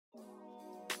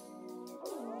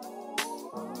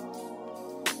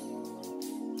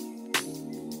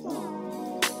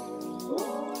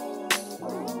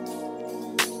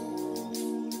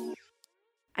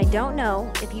don't know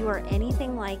if you are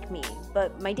anything like me,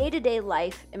 but my day-to-day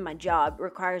life and my job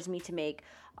requires me to make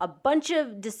a bunch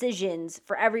of decisions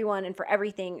for everyone and for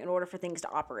everything in order for things to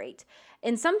operate.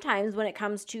 And sometimes when it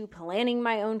comes to planning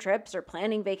my own trips or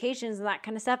planning vacations and that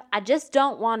kind of stuff, I just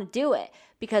don't want to do it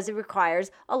because it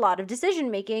requires a lot of decision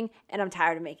making and I'm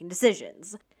tired of making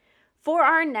decisions. For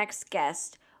our next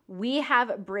guest, we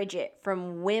have Bridget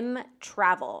from Whym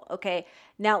Travel, okay?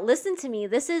 Now listen to me,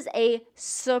 this is a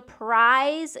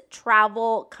surprise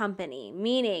travel company,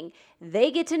 meaning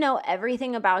they get to know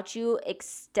everything about you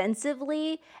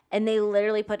extensively and they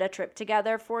literally put a trip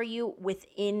together for you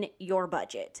within your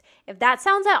budget. If that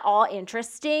sounds at all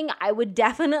interesting, I would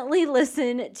definitely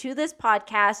listen to this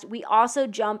podcast. We also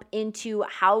jump into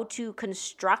how to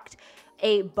construct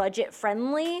a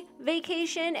budget-friendly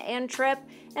vacation and trip,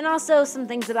 and also some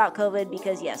things about COVID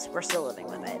because yes, we're still living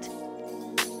with it.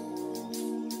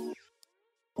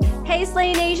 Hey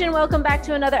Slay Nation, welcome back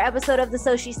to another episode of the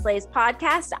So She Slays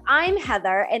podcast. I'm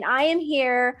Heather and I am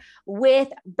here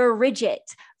with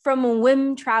Bridget from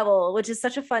Whym Travel, which is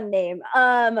such a fun name.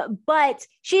 But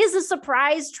she is a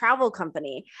surprise travel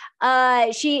company.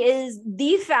 She is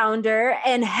the founder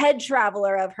and head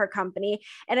traveler of her company.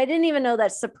 And I didn't even know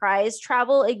that surprise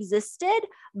travel existed,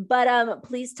 but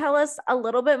please tell us a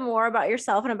little bit more about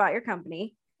yourself and about your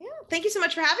company. Yeah, thank you so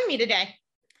much for having me today.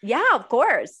 Yeah, of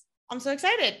course. I'm so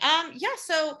excited.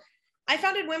 So I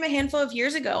founded Whym a handful of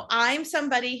years ago. I'm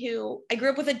somebody who, I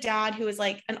grew up with a dad who was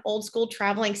like an old school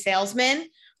traveling salesman,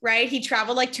 right? He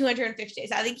traveled like 250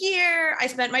 days out of the year. I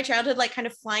spent my childhood like kind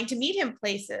of flying to meet him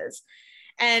places.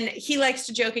 And he likes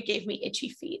to joke, it gave me itchy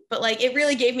feet, but like it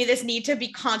really gave me this need to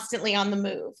be constantly on the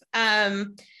move.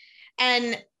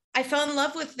 And I fell in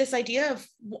love with this idea of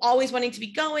always wanting to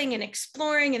be going and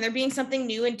exploring and there being something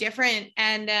new and different.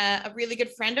 And a really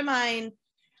good friend of mine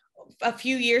a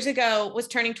few years ago was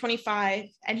turning 25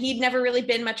 and he'd never really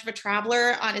been much of a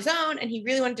traveler on his own. And he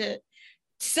really wanted to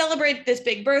celebrate this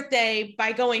big birthday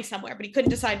by going somewhere, but he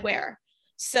couldn't decide where.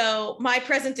 So my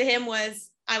present to him was,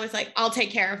 I was like, I'll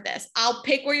take care of this. I'll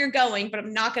pick where you're going, but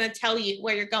I'm not going to tell you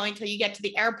where you're going till you get to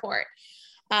the airport.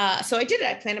 So I did it.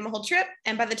 I planned him a whole trip.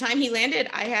 And by the time he landed,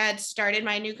 I had started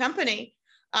my new company.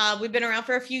 We've been around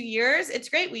for a few years. It's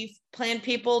great. We've planned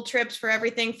people trips for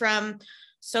everything from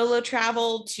solo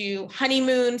travel to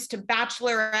honeymoons to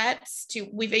bachelorettes to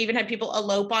we've even had people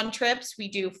elope on trips. We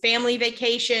do family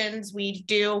vacations. We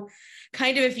do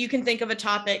kind of, if you can think of a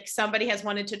topic, somebody has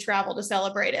wanted to travel to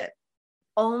celebrate it.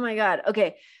 Oh my God.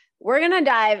 Okay. We're going to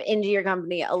dive into your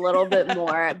company a little bit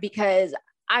more because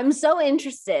I'm so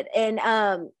interested. And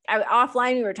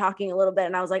offline, we were talking a little bit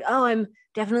and I was like, oh, I'm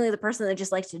definitely the person that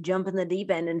just likes to jump in the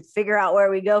deep end and figure out where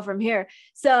we go from here.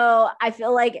 So I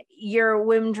feel like your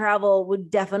Whym Travel would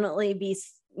definitely be,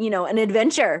 an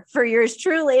adventure for yours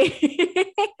truly.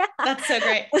 That's so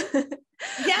great.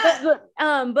 Yeah.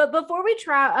 But before we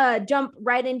jump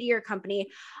right into your company,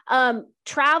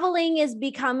 traveling is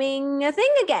becoming a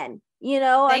thing again,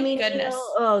 Thank goodness.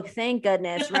 Oh, thank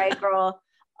goodness. Right, girl.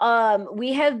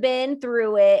 We have been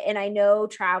through it and I know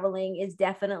traveling is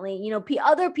definitely,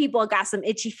 other people got some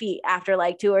itchy feet after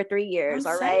like 2 or 3 years.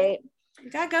 All right. You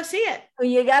gotta go see it.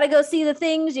 You got to go see the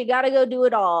things, you got to go do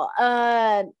it all.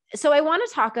 So I want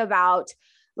to talk about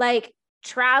like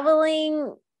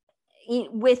traveling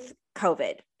with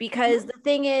COVID, because the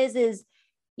thing is,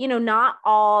 not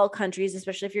all countries,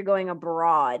 especially if you're going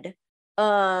abroad,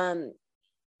 are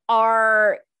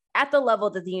at the level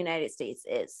that the United States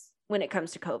is when it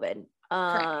comes to COVID.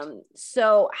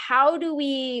 So how do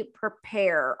we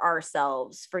prepare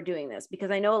ourselves for doing this?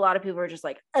 Because I know a lot of people are just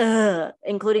like,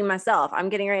 including myself, I'm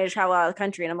getting ready to travel out of the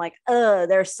country. And I'm like,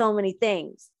 there's so many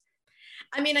things.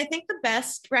 I mean, I think the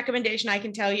best recommendation I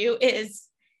can tell you is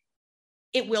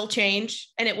it will change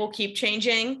and it will keep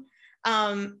changing.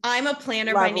 I'm a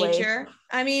planner by nature.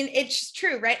 I mean, it's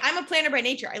true, right? I'm a planner by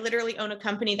nature. I literally own a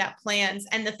company that plans.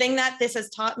 And the thing that this has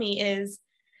taught me is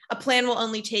a plan will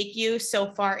only take you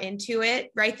so far into it,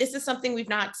 right? This is something we've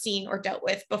not seen or dealt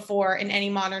with before in any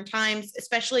modern times,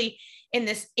 especially in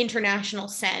this international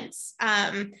sense.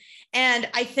 And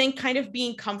I think kind of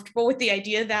being comfortable with the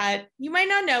idea that you might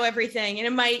not know everything and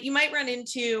you might run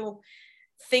into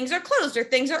things are closed or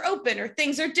things are open or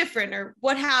things are different or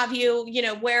what have you,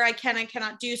 where I can and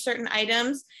cannot do certain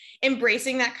items,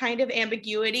 embracing that kind of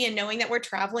ambiguity and knowing that we're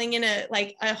traveling in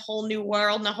a whole new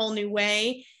world in a whole new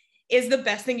way is the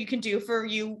best thing you can do for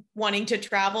you wanting to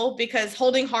travel, because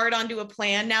holding hard onto a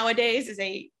plan nowadays is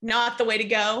not the way to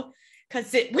go,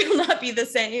 because it will not be the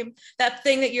same. That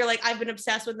thing that you're like, I've been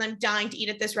obsessed with and I'm dying to eat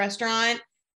at this restaurant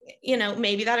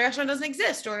maybe that restaurant doesn't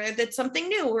exist, or that's something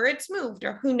new, or it's moved,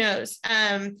 or who knows.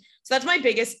 So that's my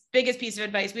biggest piece of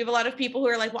advice. We have a lot of people who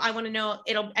are like, well, I want to know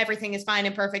everything is fine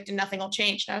and perfect and nothing will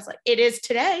change. And I was like, it is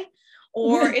today,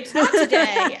 or it's not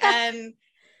today. And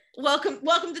welcome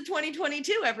to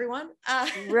 2022, everyone.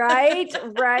 Right.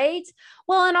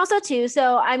 Well, and also too,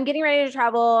 so I'm getting ready to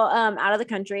travel out of the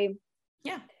country.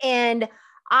 Yeah. And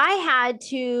I had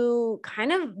to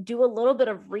kind of do a little bit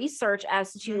of research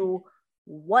as to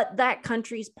what that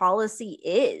country's policy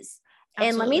is. Absolutely.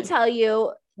 And let me tell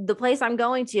you, the place I'm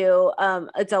going to,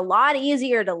 it's a lot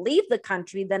easier to leave the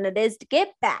country than it is to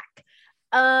get back.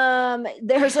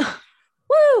 There's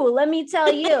let me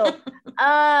tell you.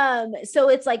 So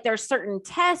it's like there's certain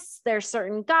tests, there's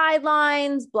certain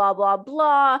guidelines, blah, blah,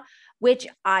 blah, which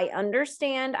I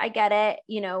understand. I get it.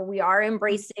 We are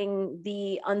embracing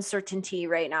the uncertainty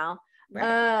right now.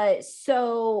 Right.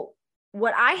 So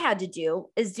what I had to do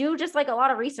is do just like a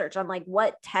lot of research on like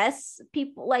what tests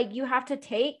people like you have to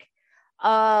take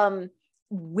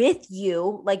with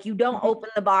you. Like you don't open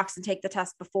the box and take the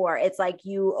test before. It's like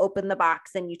you open the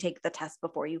box and you take the test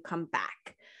before you come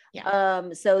back. Yeah.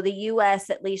 So the US,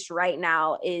 at least right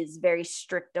now, is very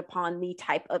strict upon the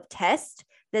type of test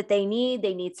that they need.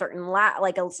 They need certain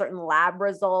a certain lab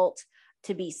result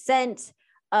to be sent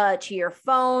to your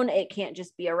phone. It can't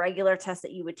just be a regular test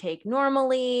that you would take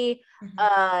normally.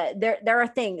 There are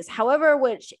things, however,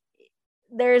 which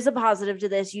there is a positive to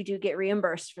this. You do get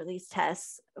reimbursed for these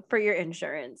tests for your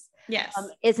insurance. Yes.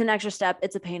 It's an extra step.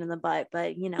 It's a pain in the butt,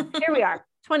 but here we are,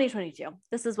 2022.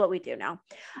 This is what we do now.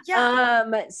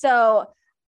 Yeah. So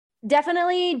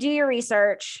definitely do your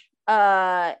research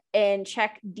and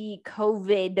check the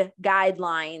COVID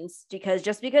guidelines, because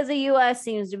just because the US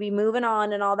seems to be moving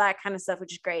on and all that kind of stuff,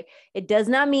 which is great, it does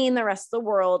not mean the rest of the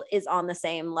world is on the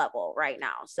same level right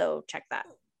now. So check that.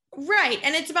 Right.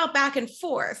 And it's about back and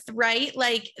forth, right?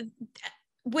 Like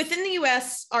within the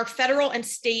US, our federal and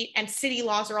state and city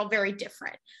laws are all very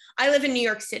different. I live in New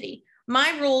York City.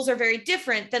 My rules are very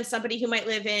different than somebody who might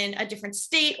live in a different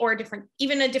state or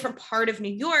even a different part of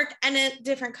New York and a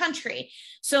different country.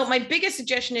 So my biggest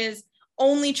suggestion is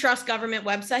only trust government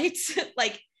websites.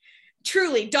 Like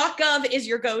truly, .gov is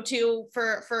your go-to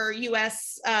for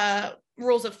US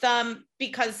rules of thumb,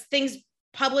 because things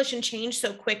publish and change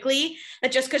so quickly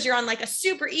that just because you're on like a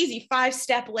super easy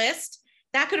 5-step list,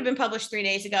 that could have been published 3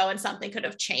 days ago and something could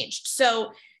have changed.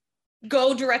 So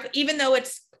go directly, even though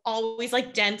it's always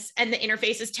like dense and the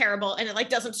interface is terrible and it like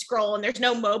doesn't scroll and there's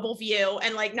no mobile view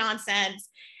and like nonsense,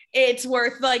 it's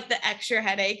worth like the extra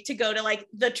headache to go to like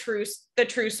the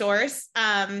true source.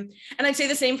 And I'd say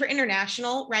the same for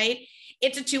international, right?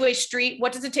 It's a two-way street.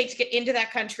 What does it take to get into that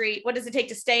country? What does it take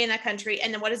to stay in that country?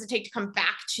 And then what does it take to come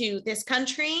back to this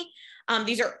country?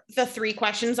 These are the 3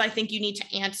 questions I think you need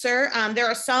to answer. There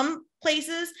are some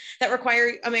places that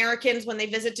require Americans when they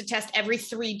visit to test every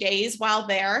 3 days while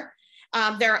there.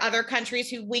 There are other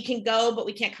countries who we can go, but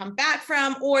we can't come back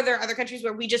from, or there are other countries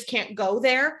where we just can't go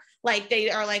there. Like they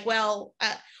are like, well,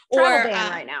 travel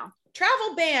ban right now.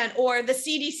 Travel ban, or the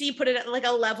CDC put it at like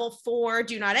a level 4,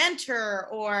 do not enter,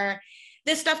 or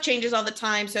this stuff changes all the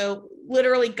time. So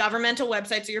literally governmental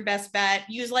websites are your best bet.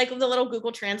 Use like the little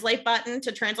Google Translate button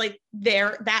to translate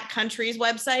that country's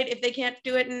website if they can't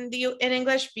do it in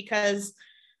English, because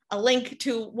a link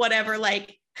to whatever,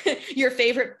 like your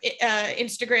favorite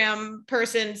Instagram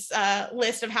person's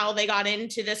list of how they got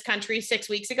into this country 6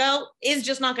 weeks ago is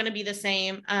just not going to be the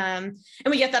same. And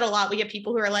we get that a lot. We get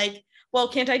people who are like, well,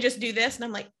 can't I just do this? And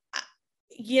I'm like,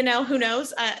 who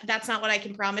knows? That's not what I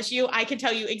can promise you. I can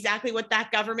tell you exactly what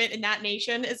that government in that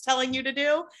nation is telling you to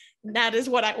do. And that is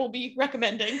what I will be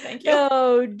recommending. Thank you.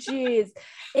 Oh, geez.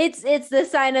 It's the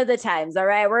sign of the times. All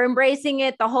right. We're embracing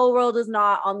it. The whole world is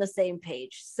not on the same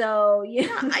page. So,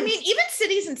 yeah. I mean, even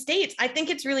cities and states, I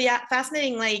think it's really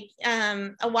fascinating. Like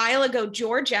a while ago,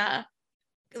 Georgia,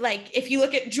 like if you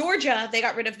look at Georgia, they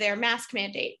got rid of their mask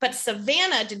mandate, but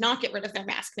Savannah did not get rid of their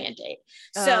mask mandate.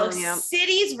 So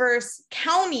cities versus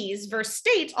counties versus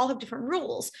states all have different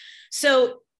rules.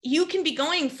 So you can be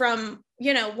going from,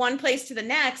 one place to the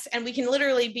next, and we can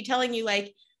literally be telling you,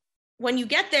 like, when you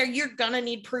get there, you're going to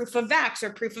need proof of vax or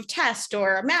proof of test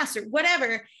or a mask or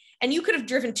whatever. And you could have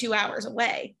driven 2 hours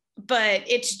away, but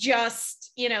it's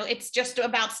just, it's just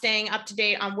about staying up to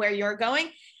date on where you're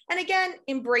going. And again,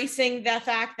 embracing the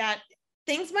fact that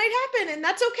things might happen and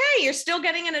that's okay. You're still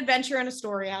getting an adventure and a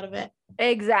story out of it.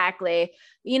 Exactly.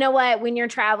 You know what? When you're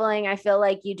traveling, I feel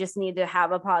like you just need to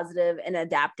have a positive and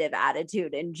adaptive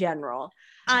attitude in general.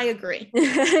 I agree.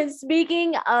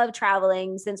 Speaking of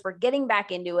traveling, since we're getting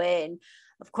back into it and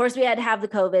Of course, we had to have the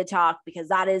COVID talk because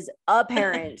that is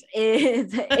apparent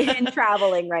is in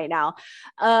traveling right now.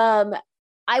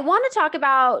 I want to talk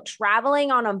about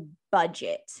traveling on a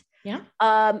budget. Yeah.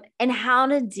 And how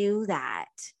to do that.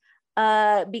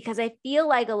 Because I feel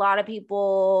like a lot of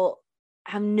people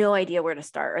have no idea where to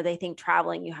start, or they think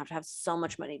traveling, you have to have so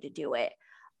much money to do it.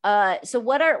 So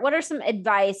what are some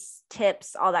advice,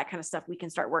 tips, all that kind of stuff we can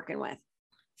start working with?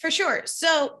 For sure.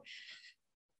 So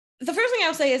the first thing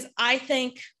I'll say is I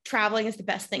think traveling is the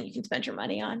best thing you can spend your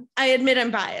money on. I admit I'm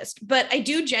biased, but I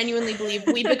do genuinely believe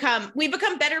we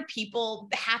become better people,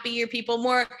 happier people,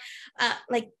 more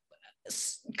like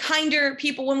kinder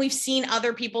people when we've seen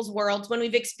other people's worlds, when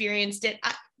we've experienced it.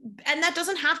 And that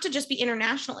doesn't have to just be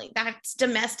internationally. That's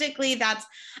domestically, that's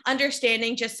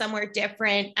understanding just somewhere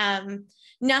different.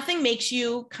 Nothing makes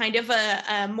you kind of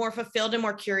a more fulfilled and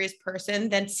more curious person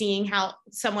than seeing how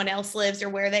someone else lives or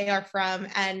where they are from.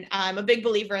 And I'm a big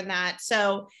believer in that.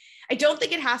 So I don't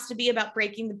think it has to be about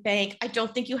breaking the bank. I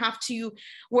don't think you have to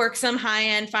work some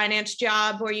high-end finance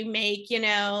job where you make,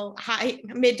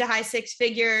 mid to high six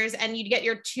figures and you get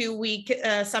your 2-week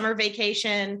summer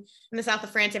vacation in the south of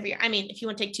France every year. I mean, if you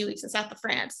want to take 2 weeks in south of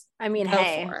France,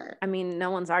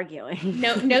 no one's arguing.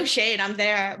 no shade, I'm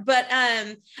there. But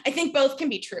I think both can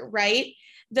be true, right?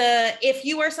 If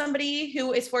you are somebody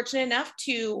who is fortunate enough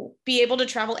to be able to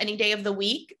travel any day of the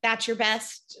week, that's your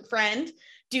best friend.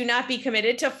 Do not be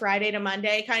committed to Friday to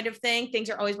Monday kind of thing. Things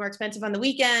are always more expensive on the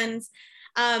weekends.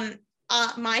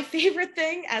 My favorite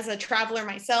thing as a traveler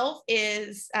myself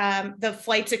is the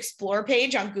Flights Explore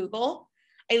page on Google.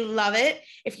 I love it.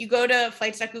 If you go to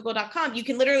flights.google.com, you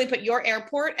can literally put your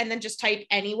airport and then just type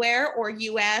anywhere, or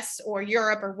US or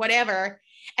Europe or whatever.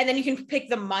 And then you can pick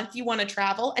the month you want to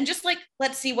travel and just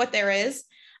let's see what there is.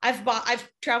 I've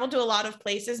traveled to a lot of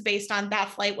places based on that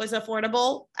flight was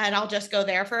affordable, and I'll just go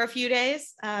there for a few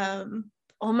days. Oh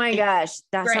my gosh,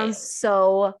 that sounds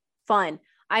so fun.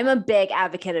 I'm a big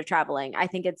advocate of traveling. I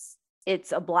think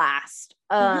it's a blast.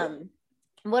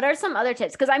 What are some other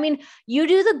tips? Because I mean, you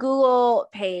do the Google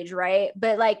page, right?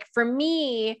 But for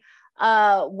me,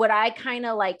 what I kind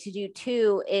of like to do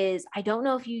too is, I don't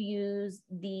know if you use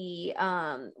the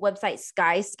website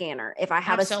Skyscanner. If I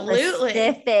have a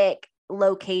specific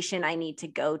location I need to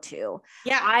go to.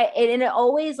 Yeah. And it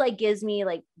always gives me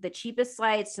the cheapest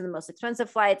flights to the most expensive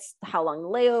flights, how long the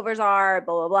layovers are,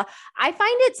 blah, blah, blah. I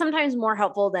find it sometimes more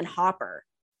helpful than Hopper.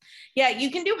 Yeah, you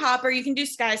can do Hopper, you can do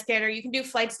Skyscanner, you can do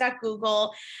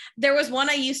flights.google. There was one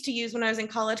I used to use when I was in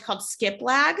college called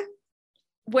Skiplag,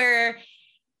 where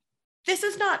this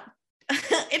is not,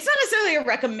 it's not necessarily a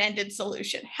recommended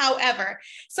solution. However,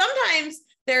 sometimes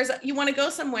you want to go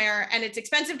somewhere and it's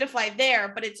expensive to fly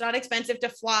there, but it's not expensive to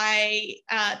fly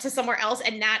to somewhere else.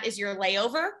 And that is your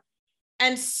layover.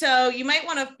 And so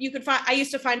I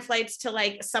used to find flights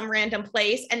to some random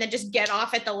place and then just get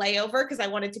off at the layover because I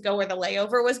wanted to go where the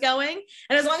layover was going.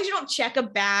 And as long as you don't check a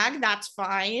bag, that's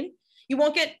fine. You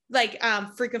won't get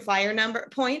frequent flyer number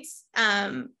points.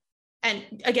 And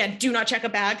again, do not check a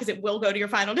bag because it will go to your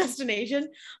final destination.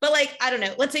 But I don't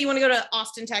know, let's say you want to go to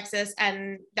Austin, Texas,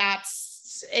 and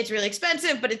it's really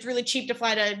expensive, but it's really cheap to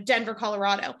fly to Denver,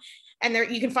 Colorado. And there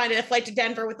you can find a flight to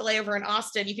Denver with the layover in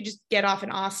Austin. You can just get off in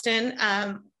Austin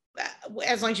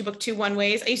as long as you book 2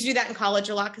 one-ways. I used to do that in college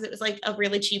a lot because it was a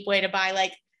really cheap way to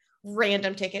buy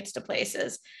random tickets to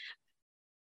places.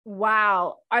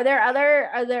 Wow. Are there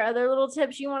other little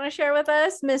tips you want to share with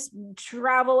us, Miss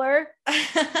Traveler?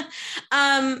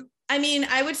 I mean,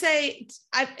 I would say,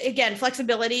 again,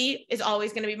 flexibility is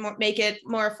always going to make it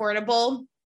more affordable.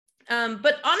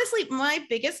 But honestly, my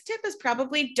biggest tip is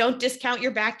probably don't discount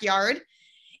your backyard.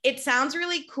 It sounds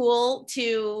really cool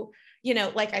to,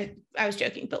 I was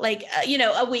joking, but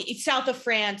a week south of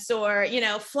France or,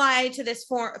 fly to this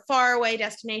far away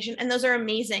destination. And those are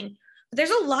amazing. There's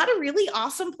a lot of really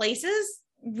awesome places,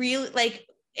 really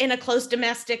in a close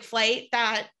domestic flight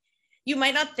that you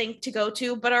might not think to go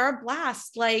to, but are a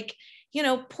blast.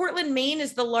 Portland, Maine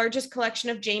is the largest collection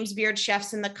of James Beard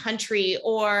chefs in the country.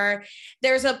 Or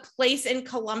there's a place in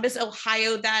Columbus,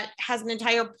 Ohio that has an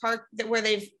entire park where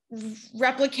they've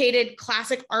replicated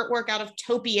classic artwork out of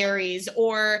topiaries.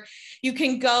 Or you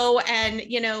can go and,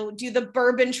 do the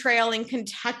Bourbon Trail in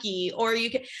Kentucky. Or you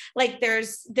can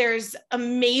there's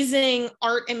amazing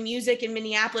art and music in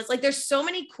Minneapolis. There's so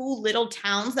many cool little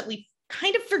towns that we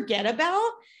kind of forget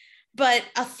about. But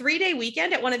a 3-day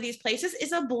weekend at one of these places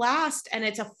is a blast, and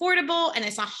it's affordable and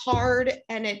it's not hard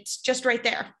and it's just right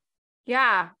there.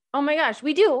 Yeah. Oh my gosh.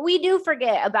 We do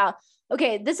forget about,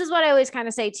 okay. This is what I always kind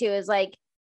of say too, is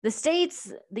the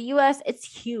States, the US, it's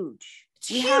huge.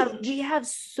 We have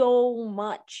so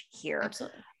much here.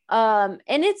 Absolutely. And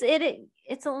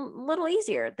it's a little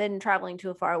easier than traveling to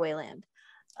a faraway land.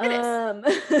 It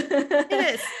is.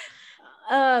 It is.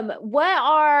 What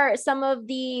are some of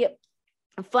the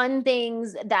fun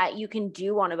things that you can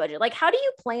do on a budget? Like, how do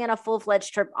you plan a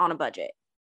full-fledged trip on a budget?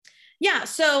 Yeah.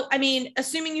 So, I mean,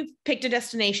 assuming you've picked a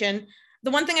destination,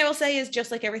 the one thing I will say is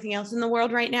just like everything else in the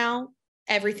world right now,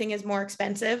 everything is more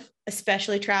expensive,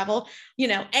 especially travel.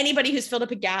 Anybody who's filled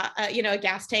up a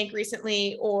gas tank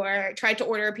recently or tried to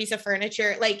order a piece of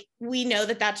furniture, like we know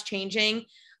that that's changing.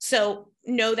 So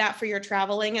know that for your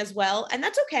traveling as well. And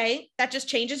that's okay. That just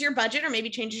changes your budget or maybe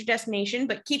changes your destination,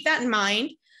 but keep that in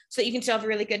mind so that you can still have a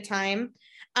really good time.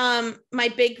 My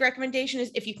big recommendation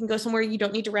is if you can go somewhere you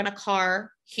don't need to rent a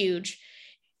car, huge,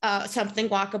 something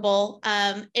walkable.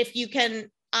 If you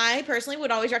can, I personally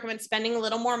would always recommend spending a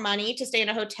little more money to stay in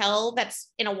a hotel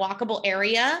that's in a walkable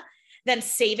area than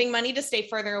saving money to stay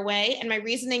further away. And my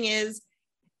reasoning is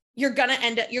you're going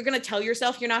to tell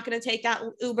yourself you're not going to take that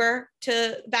Uber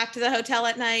back to the hotel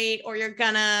at night, or you're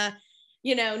going to,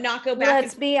 not go back.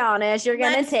 Let's be honest. You're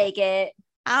going to take it.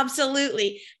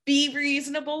 Absolutely. Be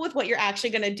reasonable with what you're actually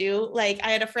going to do. Like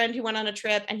I had a friend who went on a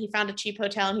trip and he found a cheap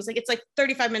hotel and he's like, it's like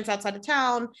 35 minutes outside of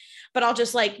town, but I'll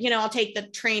just I'll take the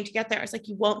train to get there. I was like,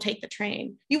 you won't take the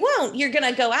train. You won't. You're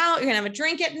going to go out. You're going to have a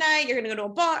drink at night. You're going to go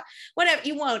to a bar, whatever.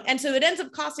 You won't. And so it ends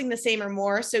up costing the same or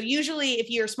more. So usually if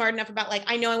you're smart enough about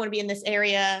I know I want to be in this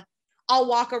area, I'll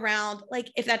walk around,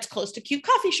 if that's close to cute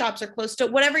coffee shops or close to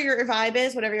whatever your vibe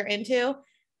is, whatever you're into.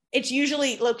 It's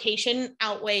usually location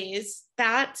outweighs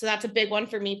that. So that's a big one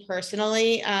for me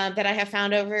personally, that I have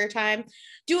found over time.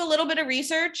 Do a little bit of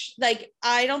research.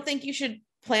 I don't think you should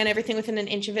plan everything within an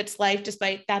inch of its life,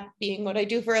 despite that being what I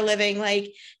do for a living.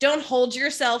 Don't hold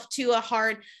yourself to a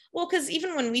hard, because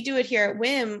even when we do it here at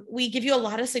Whym, we give you a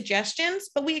lot of suggestions,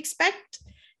 but we expect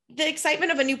the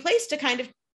excitement of a new place to kind of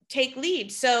take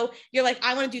lead. So you're like,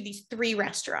 I want to do these 3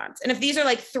 restaurants. And if these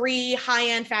are 3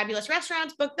 high-end fabulous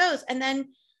restaurants, book those. And then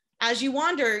as you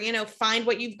wander, find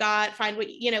what you've got, find what,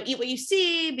 eat what you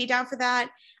see, be down for that.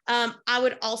 I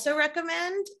would also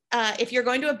recommend, if you're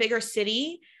going to a bigger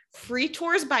city, Free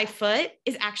Tours by Foot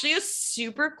is actually a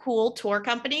super cool tour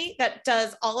company that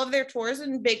does all of their tours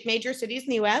in big major cities in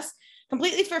the US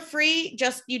completely for free.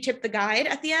 Just you tip the guide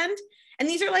at the end. And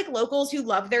these are locals who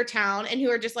love their town and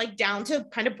who are just down to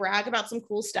kind of brag about some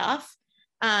cool stuff.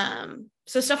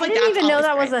 So stuff like that. I didn't even know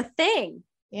that was a thing.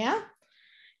 Yeah.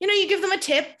 You give them a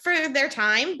tip for their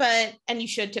time, and you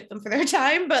should tip them for their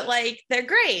time, but they're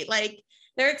great.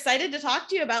 They're excited to talk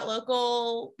to you about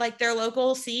their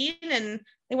local scene, and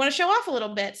they want to show off a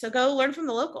little bit. So go learn from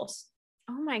the locals.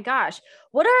 Oh my gosh.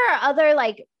 What are other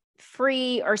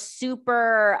free or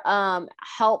super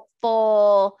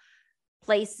helpful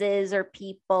places or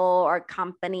people or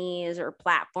companies or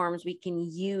platforms we can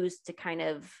use to kind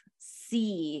of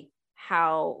see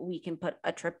how we can put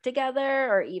a trip together,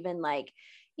 or even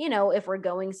if we're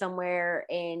going somewhere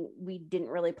and we didn't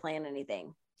really plan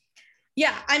anything?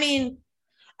 Yeah. I mean,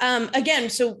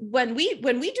 again, so when we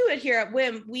do it here at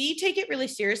Whym, we take it really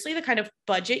seriously, the kind of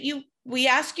budget we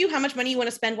ask you how much money you want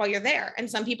to spend while you're there. And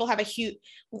some people have a huge,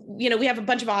 we have a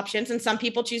bunch of options, and some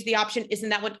people choose the option, isn't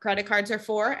that what credit cards are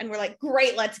for? And we're like,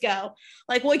 great, let's go.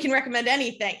 We can recommend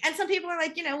anything. And some people are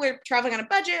like, we're traveling on a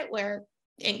budget, we're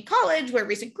in college, we're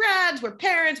recent grads, we're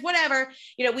parents, whatever,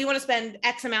 we want to spend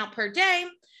X amount per day.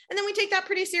 And then we take that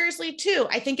pretty seriously too.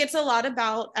 I think it's a lot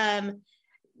about,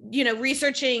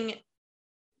 researching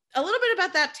a little bit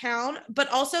about that town, but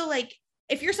also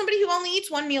if you're somebody who only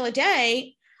eats 1 meal a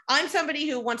day, I'm somebody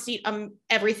who wants to eat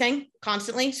everything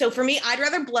constantly. So for me, I'd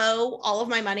rather blow all of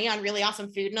my money on really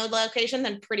awesome food in a location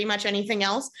than pretty much anything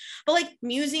else. But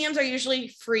museums are usually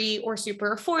free or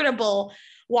super affordable.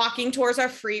 Walking tours are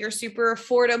free or super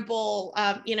affordable.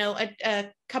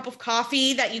 A cup of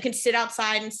coffee that you can sit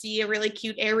outside and see a really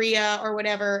cute area or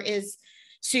whatever is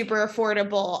super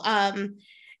affordable.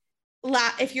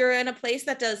 If you're in a place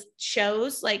that does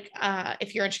shows,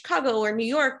 if you're in Chicago or New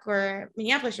York or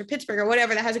Minneapolis or Pittsburgh or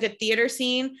whatever that has a good theater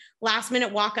scene, last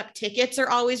minute walk-up tickets are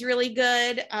always really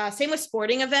good. Same with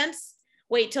sporting events.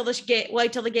 Wait till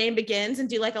the game begins and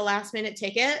do a last minute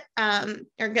ticket,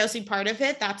 or go see part of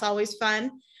it. That's always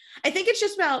fun. I think it's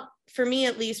just about, for me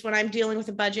at least, when I'm dealing with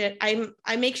a budget,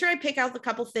 I make sure I pick out the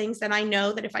couple things that I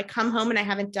know that if I come home and I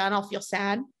haven't done, I'll feel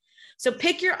sad. So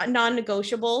pick your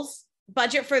non-negotiables,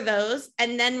 budget for those,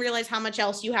 and then realize how much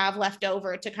else you have left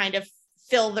over to kind of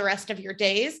fill the rest of your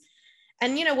days.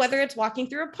 And, whether it's walking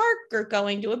through a park or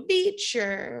going to a beach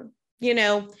or,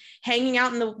 hanging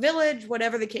out in the village,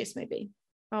 whatever the case may be.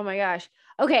 Oh my gosh.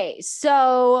 Okay.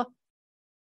 So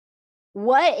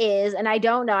what is, and I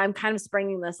don't know, I'm kind of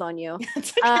springing this on you.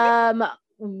 Okay.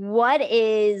 what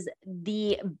is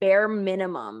the bare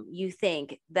minimum you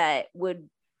think that would,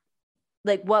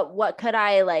 like, what could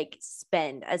I like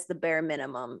spend as the bare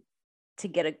minimum to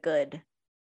get a good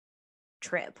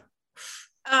trip?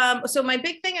 So my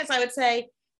big thing is, I would say,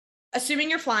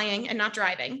 assuming you're flying and not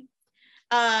driving,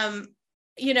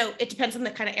 it depends on the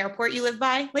kind of airport you live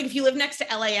by. Like if you live next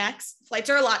to LAX, flights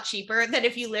are a lot cheaper than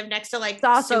if you live next to like. It's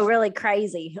also really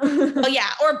crazy. Well,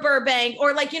 yeah, or Burbank,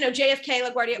 or like, JFK,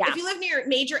 LaGuardia. Yeah. If you live near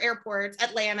major airports,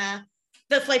 Atlanta,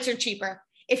 the flights are cheaper.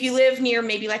 If you live near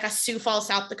maybe like a Sioux Falls,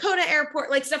 South Dakota airport,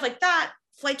 like stuff like that,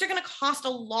 flights are going to cost a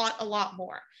lot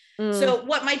more. So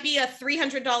what might be a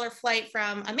 $300 flight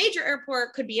from a major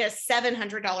airport could be a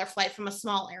 $700 flight from a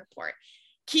small airport.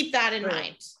 Keep that in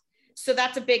mind. So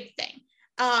that's a big thing.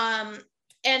 And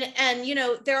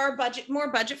there are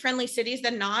more budget friendly cities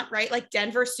than not, right? Like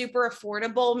Denver's super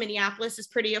affordable. Minneapolis is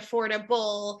pretty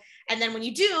affordable. And then when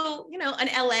you do, an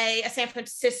LA, a San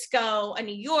Francisco, a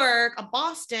New York, a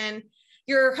Boston,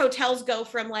 your hotels go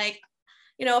from like,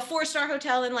 a 4-star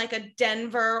hotel in like a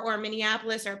Denver or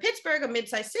Minneapolis or Pittsburgh, a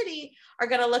mid-sized city, are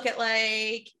going to look at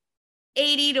like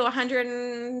 80 to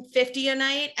 150 a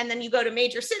night. And then you go to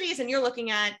major cities and you're looking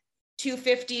at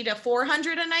 250 to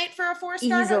 400 a night for a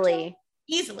 4-star hotel.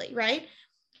 Easily, right?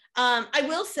 I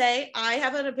will say, I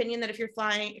have an opinion that if you're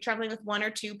traveling with 1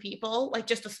 or 2 people, like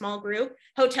just a small group,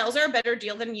 hotels are a better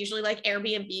deal than usually like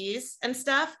Airbnbs and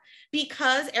stuff,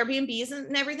 because Airbnbs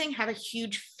and everything have a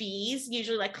huge fees,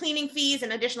 usually like cleaning fees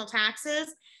and additional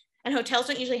taxes, and hotels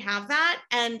don't usually have that.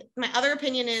 And my other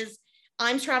opinion is,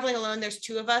 I'm traveling alone. There's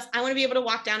 2 of us. I want to be able to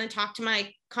walk down and talk to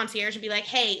my concierge and be like,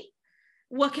 hey,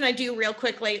 what can I do real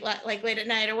quick late at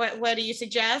night, or what do you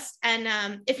suggest? And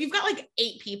if you've got like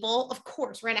 8 people, of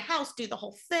course, rent a house, do the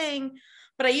whole thing.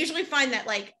 But I usually find that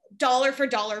like dollar for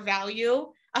dollar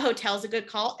value, a hotel is a good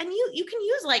call. And you can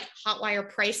use like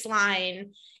Hotwire,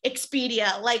 Priceline,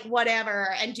 Expedia, like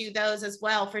whatever, and do those as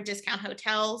well for discount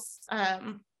hotels,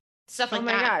 stuff like that. Oh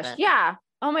my gosh. Yeah.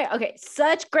 Oh my, okay.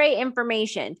 Such great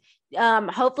information.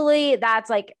 Hopefully that's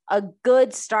like a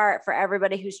good start for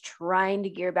everybody who's trying to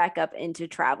gear back up into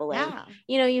traveling.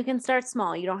 Yeah. You can start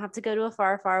small. You don't have to go to a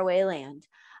far away land.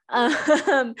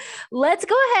 Let's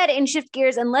go ahead and shift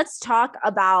gears and let's talk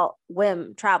about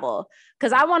Whym Travel,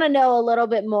 because I want to know a little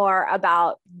bit more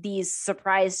about these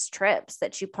surprise trips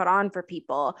that you put on for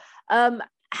people.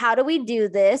 How do we do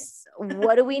this?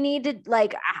 What do we need to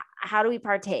like? How do we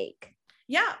partake?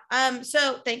 Yeah.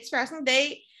 So thanks for asking.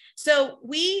 So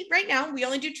right now we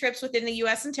only do trips within the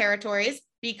US and territories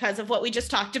because of what we just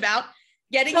talked about.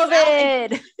 Getting you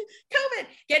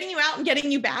out and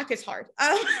getting you back is hard.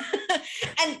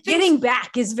 And getting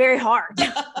back is very hard.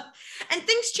 And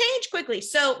things change quickly.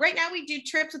 So right now we do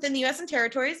trips within the US and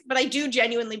territories, but I do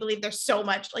genuinely believe there's so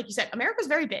much, like you said, America's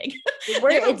very big.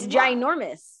 It's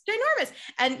ginormous.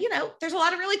 And, there's a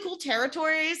lot of really cool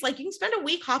territories. Like you can spend a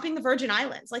week hopping the Virgin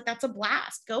Islands. Like that's a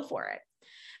blast. Go for it.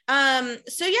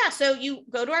 So you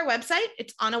go to our website,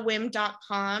 it's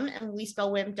onawhym.com, and we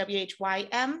spell Whym,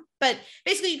 WHYM, but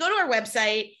basically you go to our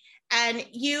website and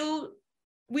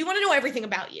we want to know everything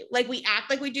about you. Like we act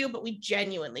like we do, but we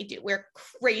genuinely do. We're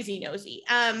crazy nosy.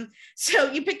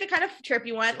 So you pick the kind of trip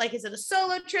you want. Like, is it a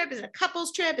solo trip? Is it a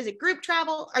couples trip? Is it group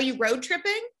travel? Are you road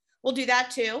tripping? We'll do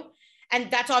that too. And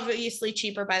that's obviously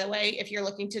cheaper, by the way, if you're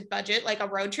looking to budget like a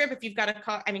road trip. If you've got a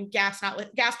car,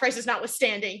 gas prices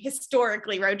notwithstanding,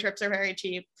 historically road trips are very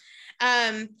cheap.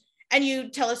 And you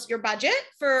tell us your budget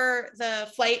for the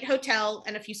flight, hotel,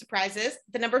 and a few surprises,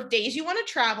 the number of days you want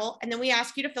to travel, and then we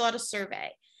ask you to fill out a survey.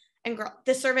 And girl,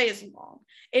 this survey is long.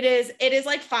 It is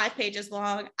like 5 pages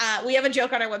long. We have a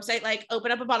joke on our website, like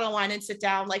open up a bottle of wine and sit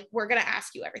down. Like we're going to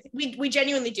ask you everything. We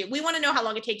genuinely do. We want to know how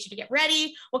long it takes you to get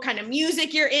ready, what kind of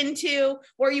music you're into,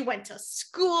 where you went to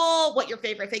school, what your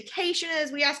favorite vacation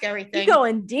is. We ask everything. You're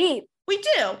going deep. We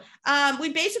do.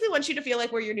 We basically want you to feel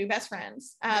like we're your new best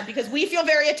friends, because we feel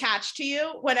very attached to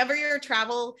you. Whenever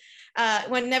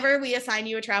we assign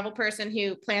you a travel person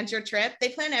who plans your trip, they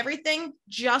plan everything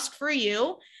just for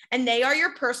you. And they are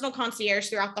your personal concierge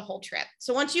throughout the whole trip.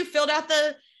 So once you filled out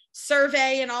the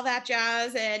survey and all that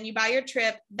jazz and you buy your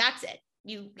trip, that's it.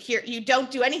 You don't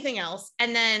do anything else.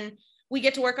 And then we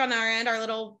get to work on our end, our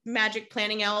little magic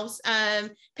planning elves,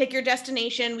 pick your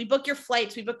destination. We book your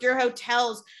flights. We book your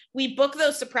hotels. We book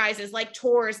those surprises like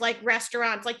tours, like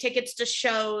restaurants, like tickets to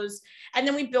shows. And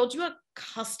then we build you a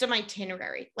custom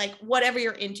itinerary, like whatever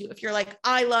you're into. If you're like,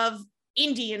 I love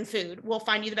Indian food, we'll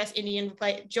find you the best Indian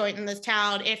joint in this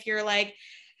town. If you're like,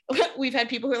 we've had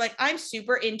people who are like, I'm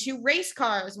super into race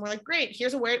cars, and we're like, great,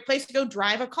 here's a weird place to go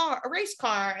drive a race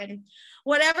car. And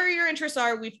whatever your interests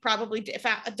are, we've probably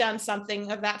done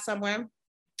something of that somewhere.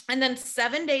 And then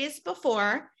 7 days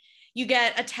before, you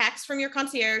get a text from your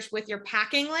concierge with your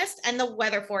packing list and the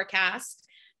weather forecast.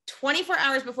 24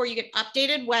 hours before, you get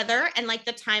updated weather and like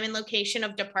the time and location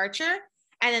of departure.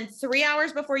 And then 3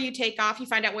 hours before you take off, you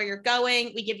find out where you're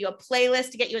going. We give you a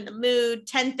playlist to get you in the mood,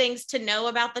 10 things to know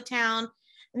about the town.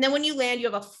 And then when you land,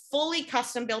 you have a fully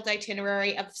custom built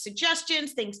itinerary of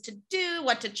suggestions, things to do,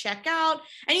 what to check out.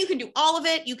 And you can do all of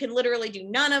it. You can literally do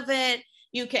none of it.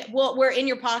 You can, well, we're in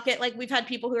your pocket. Like we've had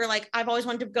people who are like, I've always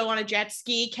wanted to go on a jet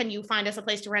ski. Can you find us a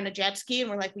place to rent a jet ski? And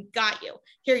we're like, we got you.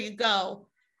 Here you go.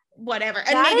 Whatever.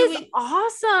 And that maybe is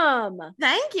awesome.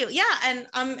 Thank you. Yeah. And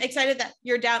I'm excited that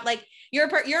you're down. Like your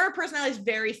personality is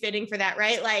very fitting for that,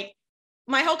 right? Like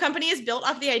my whole company is built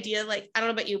off the idea, like, I don't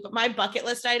know about you, but my bucket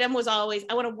list item was always,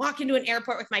 I want to walk into an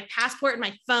airport with my passport and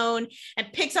my phone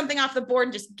and pick something off the board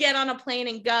and just get on a plane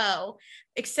and go.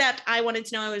 Except I wanted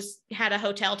to know I had a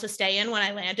hotel to stay in when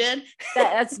I landed.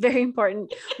 That's very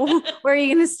important. Where are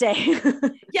you going to stay?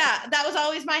 Yeah, that was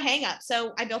always my hang up.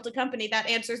 So I built a company that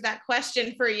answers that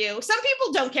question for you. Some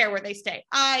people don't care where they stay.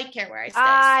 I care where I stay.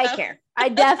 I care. I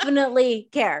definitely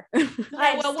care.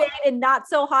 I've stayed in not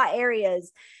so hot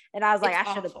areas. And I was like,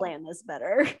 I should have planned this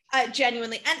better.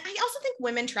 Genuinely. And I also think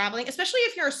women traveling, especially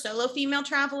if you're a solo female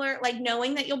traveler, like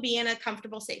knowing that you'll be in a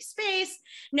comfortable, safe space,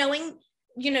 knowing,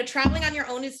 traveling on your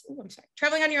own is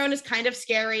kind of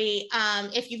scary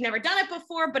if you've never done it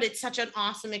before, but it's such an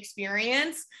awesome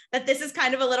experience that this is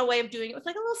kind of a little way of doing it with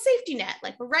like a little safety net.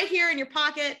 Like we're right here in your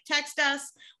pocket, text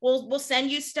us, we'll send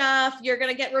you stuff. You're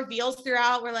going to get reveals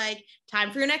throughout. We're like,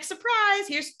 time for your next surprise.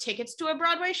 Here's tickets to a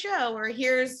Broadway show, or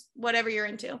here's whatever you're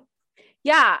into.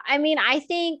 Yeah. I mean, I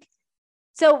think,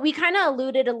 so we kind of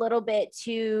alluded a little bit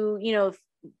to,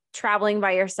 traveling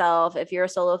by yourself, if you're a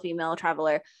solo female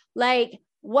traveler, like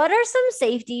what are some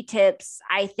safety tips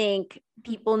I think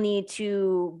people need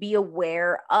to be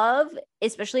aware of,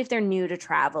 especially if they're new to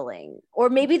traveling, or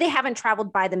maybe they haven't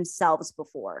traveled by themselves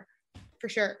before? For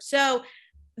sure. So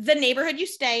the neighborhood you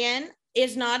stay in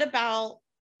is not about,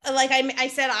 like I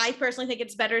said, I personally think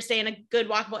it's better to stay in a good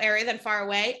walkable area than far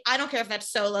away. I don't care if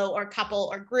that's solo or couple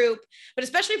or group, but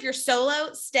especially if you're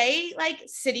solo, stay like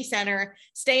city center,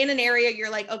 stay in an area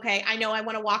you're like, okay, I know I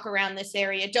want to walk around this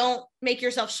area. Don't make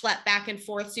yourself schlep back and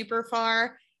forth super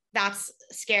far. That's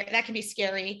scary. That can be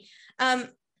scary.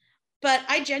 But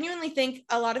I genuinely think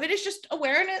a lot of it is just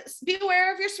awareness. Be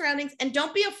aware of your surroundings and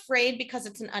don't be afraid because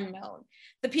it's an unknown.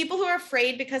 The people who are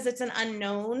afraid because it's an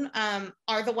unknown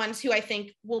are the ones who I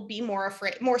think will be more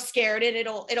scared, and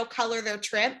it'll color their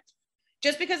trip.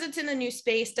 Just because it's in a new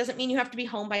space doesn't mean you have to be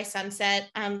home by sunset.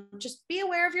 Just be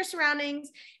aware of your surroundings.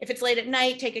 If it's late at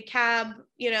night, take a cab,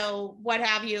 what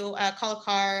have you, call a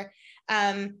car.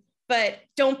 But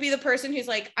don't be the person who's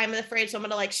like, I'm afraid, so I'm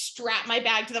going to like strap my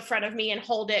bag to the front of me and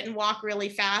hold it and walk really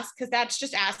fast, because that's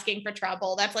just asking for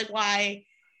trouble. That's like why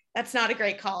that's not a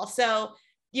great call. So,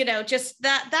 just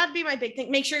that'd be my big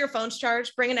thing. Make sure your phone's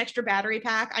charged. Bring an extra battery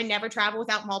pack. I never travel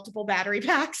without multiple battery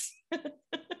packs.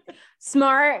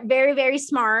 Smart. Very, very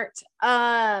smart.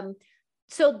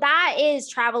 So that is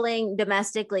traveling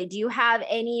domestically. Do you have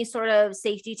any sort of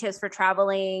safety tips for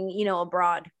traveling,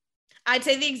 abroad? I'd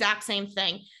say the exact same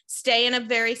thing. Stay in a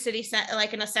very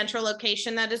like in a central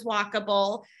location that is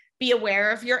walkable. Be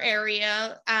aware of your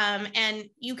area, and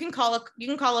you can call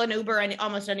an Uber and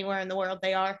almost anywhere in the world.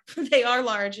 They are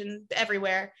large and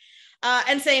everywhere.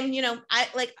 And same,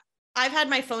 I've had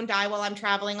my phone die while I'm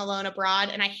traveling alone abroad,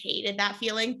 and I hated that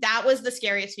feeling. That was the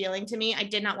scariest feeling to me. I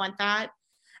did not want that.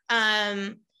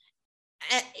 And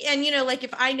like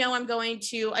if I know I'm going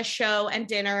to a show and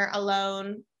dinner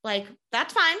alone, like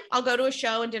that's fine. I'll go to a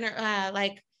show and dinner.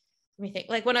 Let me think.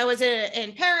 Like when I was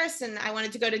in Paris and I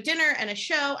wanted to go to dinner and a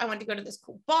show, I wanted to go to this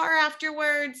cool bar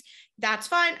afterwards. That's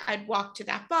fine. I'd walk to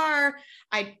that bar.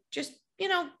 I just,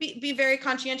 be very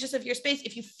conscientious of your space.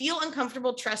 If you feel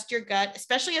uncomfortable, trust your gut,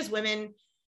 especially as women.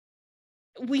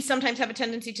 We sometimes have a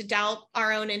tendency to doubt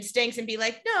our own instincts and be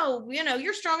like, no,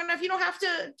 you're strong enough. You don't have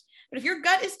to. But if your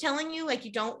gut is telling you like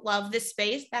you don't love this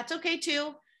space, that's okay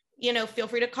too. Feel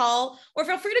free to call, or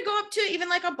feel free to go up to even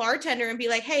like a bartender and be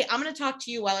like, hey, I'm going to talk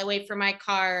to you while I wait for my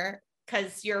car,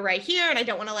 because you're right here. And I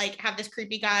don't want to like have this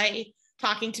creepy guy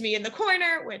talking to me in the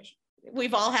corner, which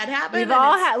we've all had happen.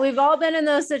 We've all been in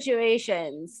those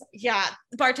situations. Yeah.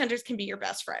 Bartenders can be your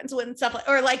best friends when stuff like,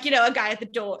 or like, a guy at the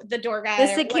door guy,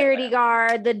 the security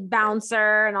guard, the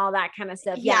bouncer, and all that kind of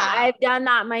stuff. Yeah. I've done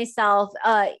that myself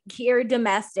here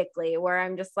domestically, where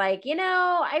I'm just like,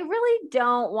 I really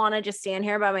don't want to just stand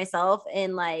here by myself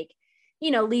and like,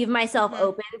 leave myself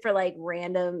open for like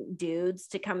random dudes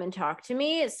to come and talk to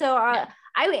me. So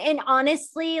and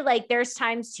honestly, like there's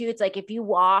times too, it's like if you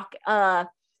walk,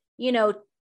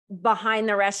 behind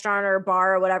the restaurant or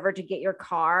bar or whatever to get your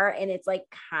car and it's like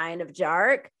kind of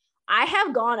dark, I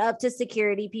have gone up to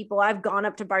security people. I've gone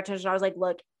up to bartenders. I was like,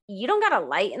 look, you don't got a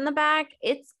light in the back.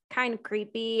 It's kind of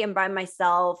creepy and by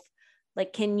myself.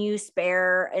 Like, can you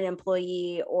spare an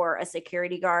employee or a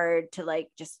security guard to like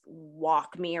just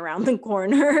walk me around the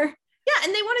corner? Yeah.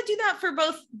 And they want to do that for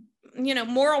both,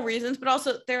 moral reasons, but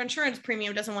also their insurance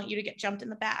premium doesn't want you to get jumped in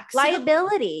the back. So,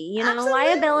 liability,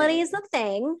 liability is the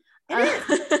thing. It is.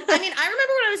 I mean, I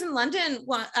remember when I was in London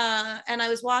and I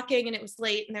was walking and it was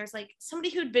late and there was like somebody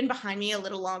who'd been behind me a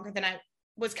little longer than I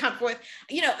was comfortable with,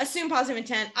 assume positive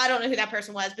intent. I don't know who that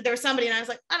person was, but there was somebody and I was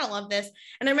like, I don't love this.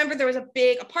 And I remember there was a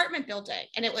big apartment building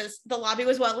and the lobby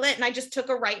was well lit and I just took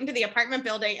a right into the apartment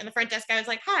building and the front desk guy was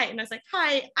like, hi. And I was like,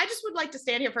 hi, I just would like to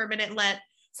stand here for a minute and let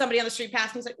somebody on the street pass.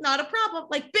 And he's like, not a problem.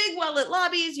 Like big well lit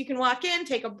lobbies, you can walk in,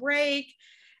 take a break,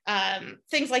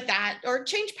 things like that, or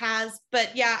change paths.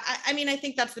 But yeah, I mean, I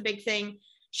think that's the big thing.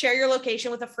 Share your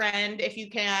location with a friend if you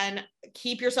can.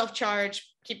 Keep yourself charged,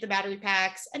 keep the battery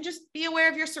packs, and just be aware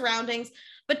of your surroundings.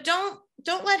 But don't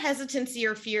let hesitancy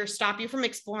or fear stop you from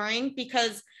exploring,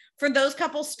 because for those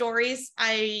couple stories,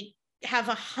 I have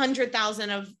 100,000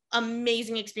 of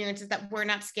amazing experiences that were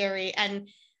not scary. And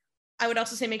I would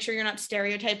also say make sure you're not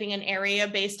stereotyping an area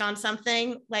based on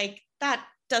something. Like that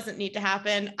doesn't need to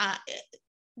happen.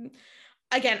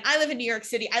 Again, I live in New York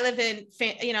City. I live in,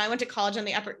 I went to college on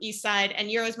the Upper East Side, and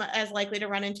you're as likely to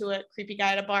run into a creepy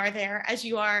guy at a bar there as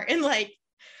you are in like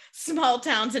small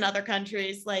towns in other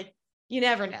countries. Like you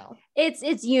never know. It's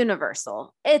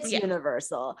universal. It's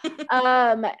universal.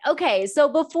 Okay. So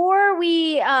before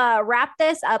we wrap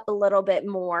this up a little bit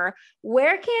more,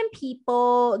 where can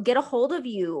people get a hold of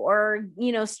you or,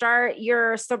 start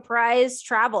your surprise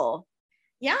travel?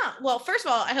 Yeah. Well, first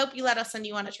of all, I hope you let us send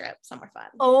you on a trip somewhere fun.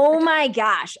 Oh my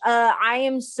gosh. I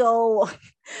am so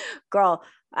girl,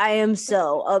 I am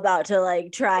so about to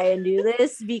like try and do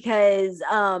this because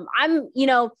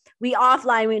we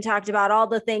offline, we talked about all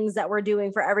the things that we're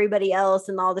doing for everybody else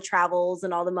and all the travels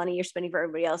and all the money you're spending for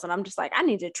everybody else. And I'm just like, I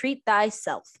need to treat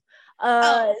thyself.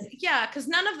 Yeah, because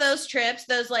none of those trips,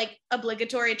 those like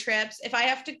obligatory trips, if I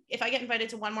get invited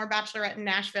to one more bachelorette in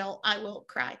Nashville, I will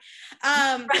cry.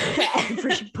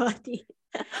 Everybody.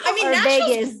 I mean, Nashville's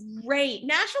Vegas. Great.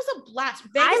 Nashville's a blast.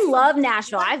 Vegas I love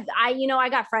Nashville. I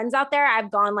got friends out there.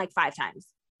 I've gone like 5 times.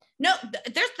 No,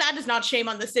 that is not shame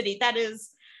on the city. That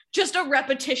is just a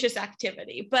repetitious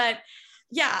activity. But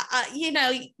yeah,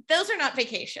 those are not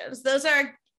vacations. Those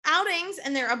are outings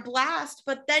and they're a blast,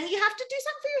 but then you have to do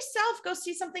something for yourself. Go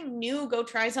see something new, go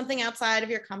try something outside of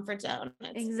your comfort zone.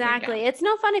 Exactly. It's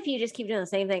no fun if you just keep doing the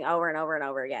same thing over and over and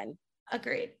over again.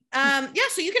 Agreed.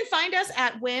 So you can find us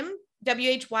at Whym,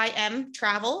 WHYM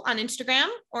Travel on Instagram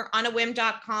or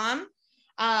onawhym.com.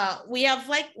 We have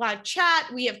like live chat,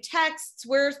 we have texts,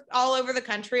 we're all over the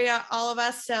country, all of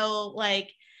us. So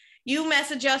like you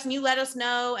message us and you let us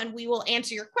know and we will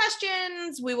answer your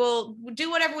questions. We will do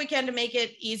whatever we can to make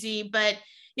it easy. But,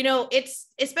 it's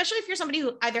especially if you're somebody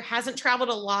who either hasn't traveled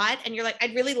a lot and you're like,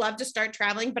 I'd really love to start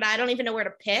traveling, but I don't even know where to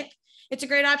pick. It's a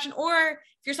great option. Or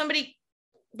if you're somebody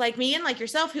like me and like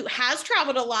yourself who has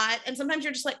traveled a lot and sometimes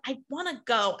you're just like, I want to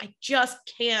go. I just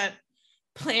can't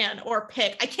plan or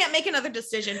pick. I can't make another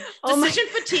decision. Decision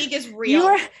fatigue is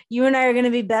real. You and I are going to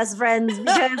be best friends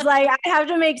because like I have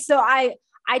to make,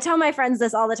 I tell my friends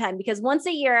this all the time because once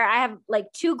a year I have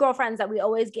like 2 girlfriends that we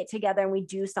always get together and we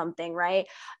do something, right?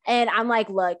 And I'm like,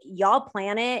 look, y'all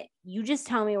plan it. You just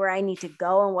tell me where I need to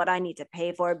go and what I need to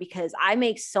pay for because I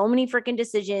make so many freaking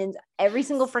decisions every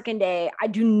single freaking day. I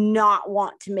do not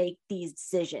want to make these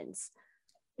decisions.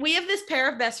 We have this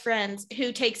pair of best friends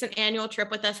who takes an annual trip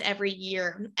with us every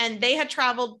year, and they had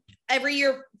traveled every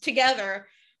year together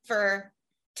for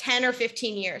 10 or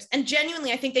 15 years. And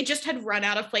genuinely, I think they just had run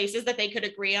out of places that they could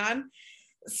agree on.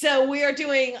 So we are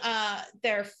doing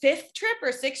their 5th trip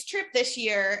or 6th trip this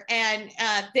year. And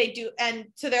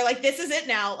so they're like, this is it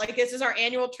now. Like, this is our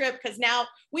annual trip. Cause now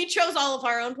we chose all of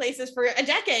our own places for a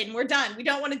decade and we're done. We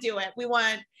don't want to do it. We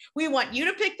want you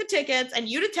to pick the tickets and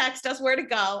you to text us where to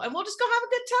go. And we'll just go have a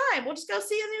good time. We'll just go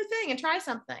see a new thing and try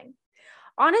something.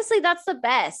 Honestly, that's the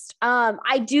best.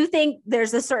 I do think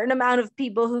there's a certain amount of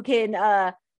people who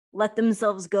can let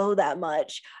themselves go that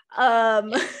much.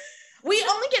 We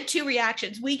only get 2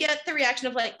 reactions. We get the reaction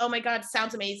of like, oh my God,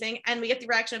 sounds amazing. And we get the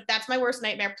reaction of that's my worst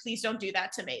nightmare. Please don't do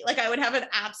that to me. Like I would have an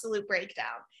absolute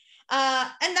breakdown.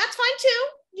 And that's fine too.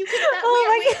 You can,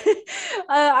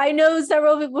 I know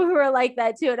several people who are like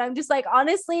that too. And I'm just like,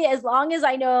 honestly, as long as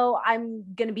I know I'm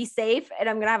going to be safe and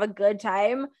I'm going to have a good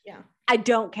time. Yeah. I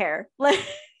don't care. Like,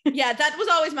 Yeah, that was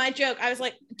always my joke. I was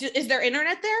like, is there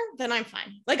internet there? Then I'm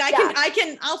fine. Like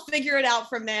I'll figure it out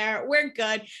from there. We're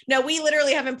good. No, we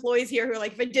literally have employees here who are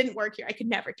like, if I didn't work here, I could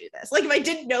never do this. Like if I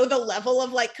didn't know the level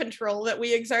of like control that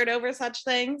we exert over such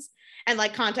things and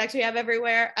like contacts we have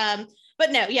everywhere.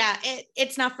 But no, yeah,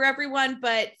 it's not for everyone,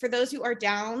 but for those who are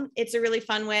down, it's a really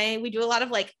fun way. We do a lot of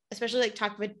like, especially like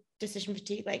talk about decision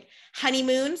fatigue, like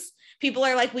honeymoons. People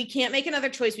are like, we can't make another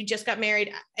choice. We just got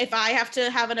married. If I have to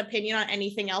have an opinion on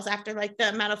anything else after like the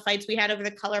amount of fights we had over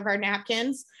the color of our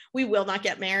napkins, we will not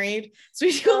get married. So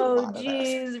we do a lot of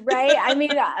those. Right? I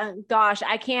mean, gosh,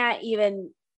 I can't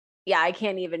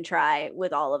even try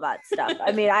with all of that stuff.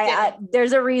 I mean, I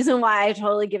there's a reason why I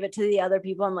totally give it to the other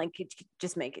people. I'm like,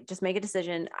 just make a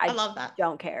decision. I love that.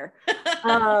 Don't care.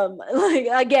 Like,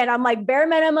 again, I'm like bare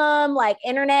minimum, like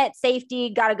internet, safety,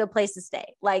 got a good place to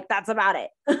stay. Like that's about it.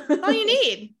 All you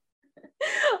need.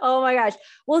 Oh my gosh.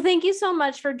 Well, thank you so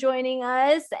much for joining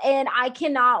us. And I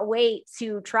cannot wait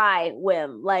to try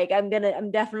Whym. Like I'm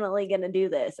definitely going to do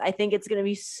this. I think it's going to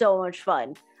be so much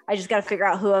fun. I just got to figure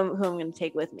out who I'm going to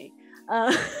take with me.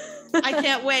 I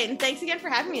can't wait. And thanks again for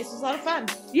having me. This was a lot of fun.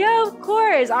 Yeah, of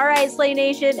course. All right, Slay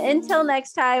Nation. Until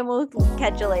next time, we'll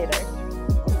catch you later.